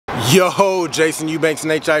Yo, Jason Eubanks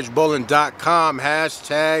and hihbowling.com.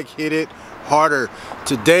 Hashtag hit it harder.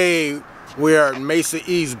 Today we are at Mesa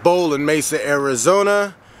East Bowl in Mesa,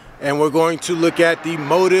 Arizona, and we're going to look at the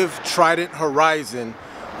Motiv Trident Horizon.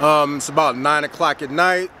 It's about 9 o'clock at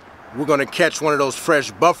night. We're going to catch one of those fresh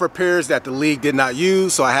buffer pairs that the league did not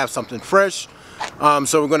use, so I have something fresh.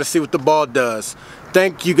 So we're going to see what the ball does.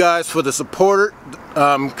 Thank you guys for the support.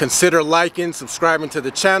 Consider liking, subscribing to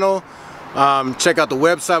the channel. Check out the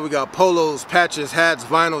website. We got polos, patches, hats,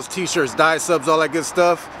 vinyls, t-shirts, dye subs, all that good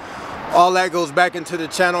stuff. All that goes back into the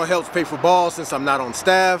channel, helps pay for balls since I'm not on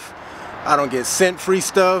staff. I don't get sent free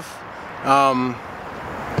stuff.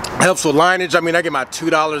 Helps with lineage. I mean, I get my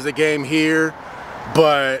 $2 a game here,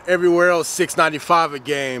 but everywhere else $6.95 a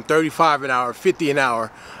game, $35 an hour, $50 an hour.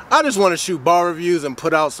 I just want to shoot ball reviews and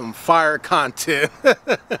put out some fire content.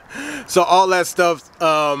 So all that stuff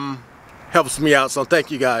helps me out, so thank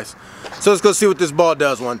you guys. So let's go see what this ball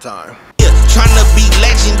does one time. Trying to be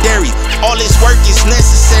legendary, all this work is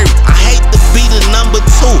necessary. I hate to be the number 2,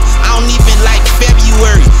 I don't even like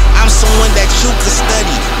February. I'm someone that you could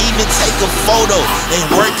study, even take a photo, and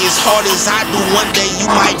work as hard as I do. One day you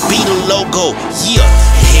might be the logo. Yeah,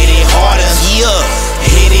 hit it harder. Yeah,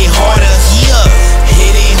 hit it harder. Yeah,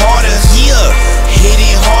 hit it harder. Yeah, hit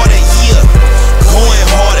it harder. Yeah, going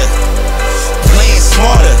harder, playing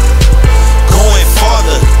smarter, going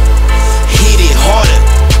farther. Hit it harder.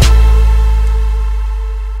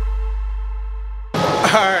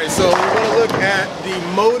 Alright, so we're going to look at the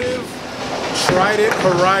Motiv Trident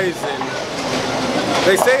Horizon.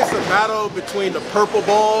 They say it's a battle between the purple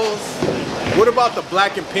balls. What about the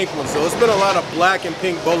black and pink ones? So it's been a lot of black and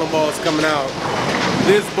pink bowling balls coming out.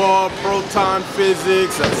 This ball, proton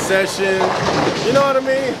physics, obsession, you know what I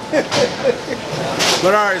mean?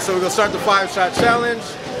 But alright, so we're going to start the 5-shot challenge.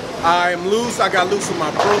 I'm loose. I got loose with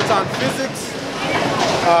my proton physics.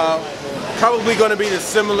 Probably going to be the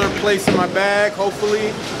similar place in my bag,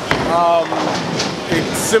 hopefully.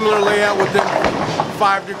 A similar layout within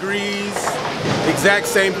 5 degrees, exact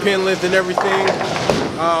same pin length and everything.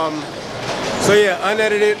 So yeah,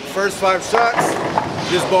 unedited, first 5 shots.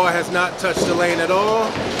 This ball has not touched the lane at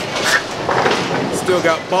all. Still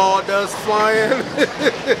got ball dust flying.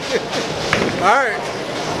 All right,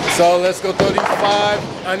 so let's go through these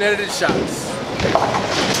 5 unedited shots.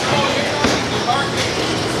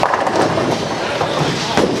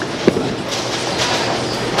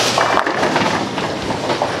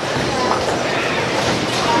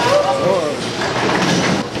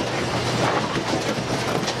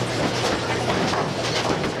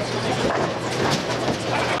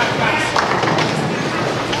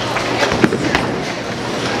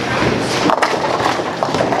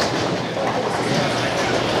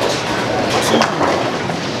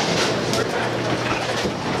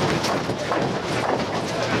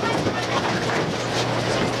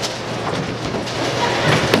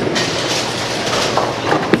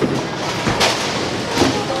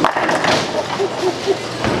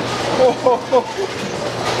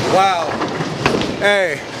 Wow.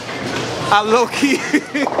 Hey, I low-key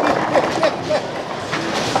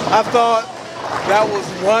I thought that was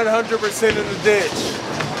 100% in the ditch.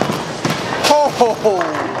 Oh,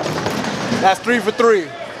 that's 3 for 3.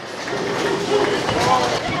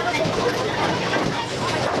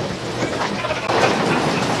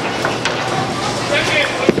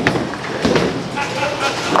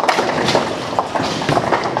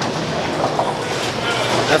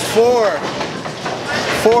 That's 4.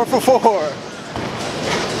 4 for 4.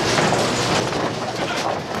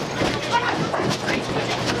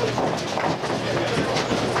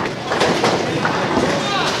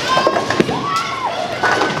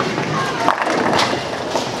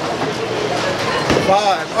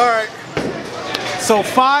 Five. All right. So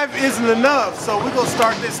 5 isn't enough. So we're gonna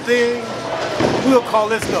start this thing. We'll call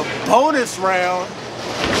this the bonus round,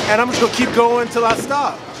 and I'm just gonna keep going until I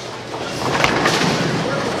stop.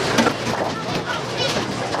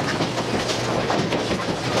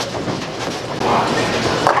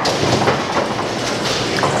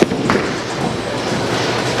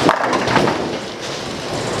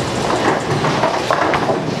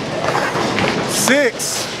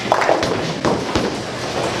 Six.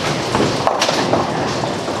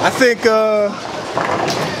 I think,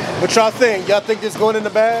 what y'all think? Y'all think this going in the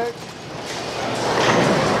bag?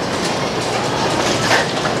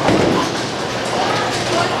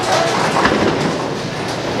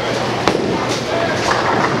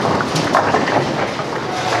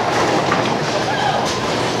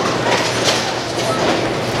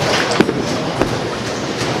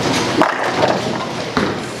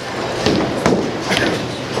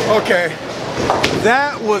 Okay,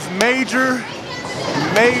 that was major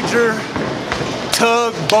major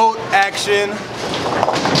tugboat action,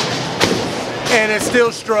 and it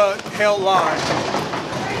still struck, held line.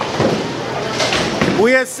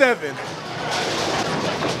 We had 7.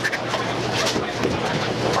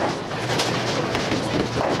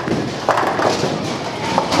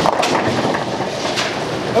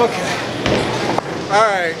 Okay. All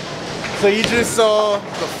right. So you just saw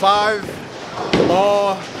the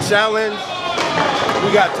 5-ball challenge.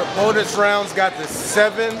 We got the bonus rounds, got the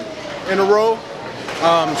 7 in a row.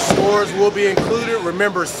 Scores will be included.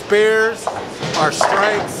 Remember, spares are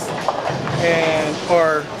strikes,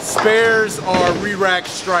 or spares are re-rack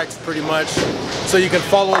strikes pretty much. So you can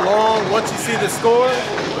follow along. Once you see the score,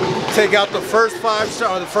 take out the first 5 shots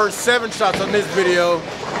or the first 7 shots on this video,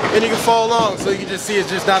 and you can follow along. So you can just see it's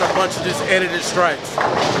just not a bunch of just edited strikes.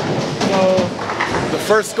 So the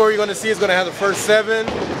first score you're going to see is going to have the first 7,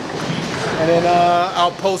 and then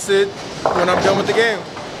I'll post it when I'm done with the game.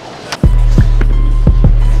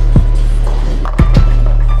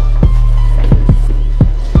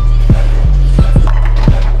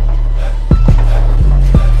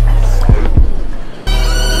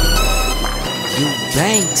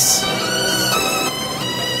 Eubanks.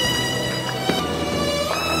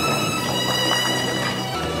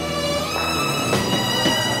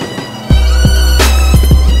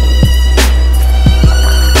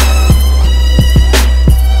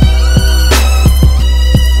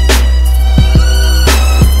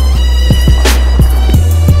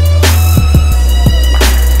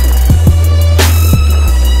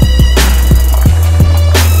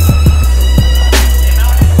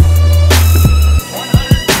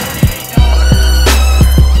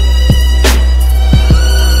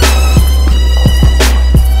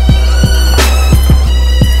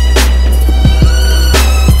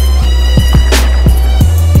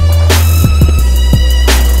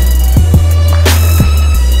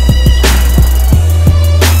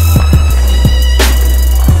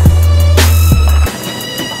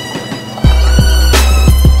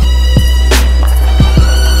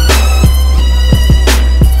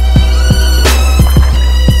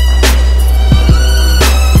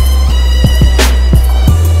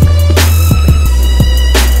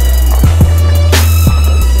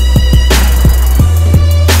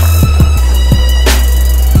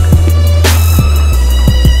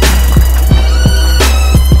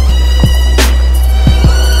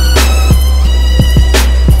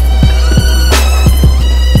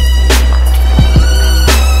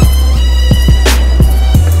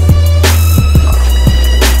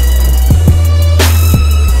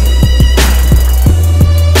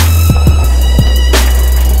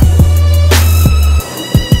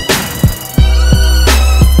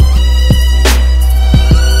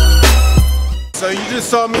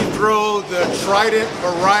 Saw me throw the Trident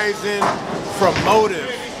Horizon from Motiv.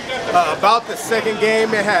 About the second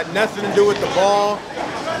game, it had nothing to do with the ball.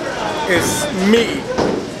 It's me.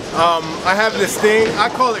 I have this thing, I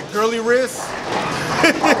call it girly wrist.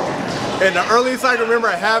 And the earliest I can remember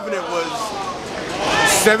having it was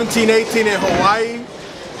 17, 18 in Hawaii.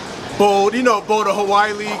 Bowled, you know, bowled a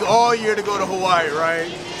Hawaii League all year to go to Hawaii,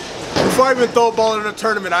 right? Before I even throw a ball in a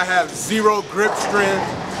tournament, I have 0 grip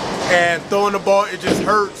strength. And throwing the ball, it just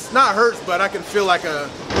hurts. Not hurts, but I can feel like a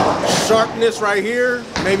sharpness right here.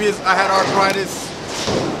 Maybe I had arthritis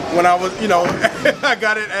when I was, you know, I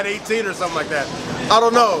got it at 18 or something like that. I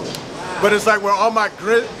don't know. But it's like where all my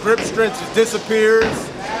grip strength just disappears,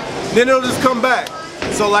 then it'll just come back.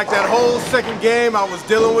 So like that whole second game, I was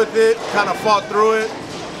dealing with it, kind of fought through it.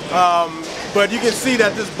 But you can see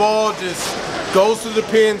that this ball just goes through the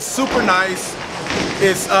pin, super nice.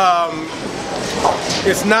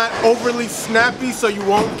 It's not overly snappy, so you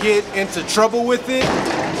won't get into trouble with it.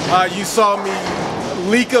 You saw me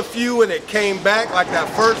leak a few and it came back like that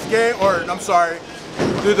first game, or I'm sorry,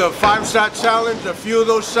 through the 5-shot challenge. A few of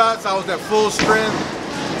those shots, I was at full strength.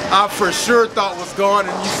 I for sure thought was gone,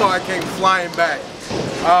 and you saw it came flying back.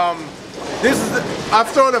 I've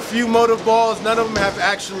thrown a few Motiv balls. None of them have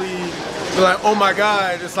actually been like, oh my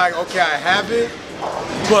God. It's like, okay, I have it,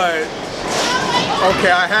 but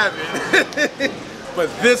okay, I have it. But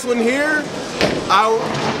this one here,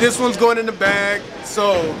 this one's going in the bag.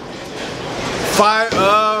 So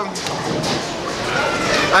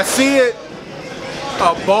I see it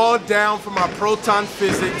a ball down for my proton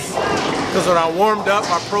physics, because when I warmed up,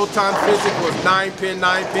 my proton physics was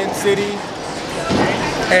 9-pin city,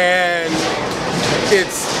 and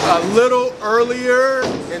it's a little earlier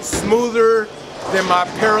and smoother than my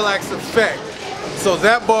parallax effect. So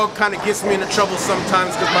that ball kind of gets me into trouble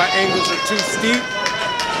sometimes because my angles are too steep.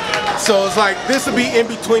 So it's like, this would be in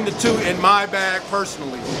between the two in my bag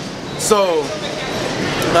personally. So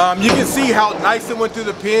You can see how nice it went through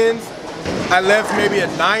the pins. I left maybe a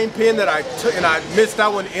 9 pin that I took, and I missed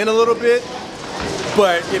that one in a little bit.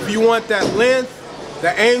 But if you want that length,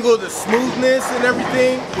 the angle, the smoothness and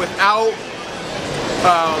everything without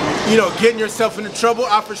you know, getting yourself into trouble,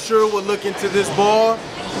 I for sure would look into this ball.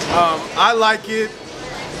 I like it.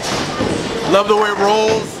 Love the way it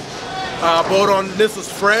rolls. Bolt on this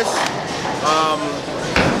was fresh.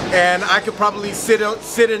 And I could probably sit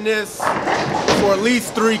in this for at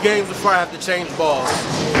least 3 games before I have to change balls.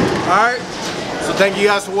 Alright? So thank you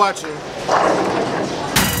guys for watching.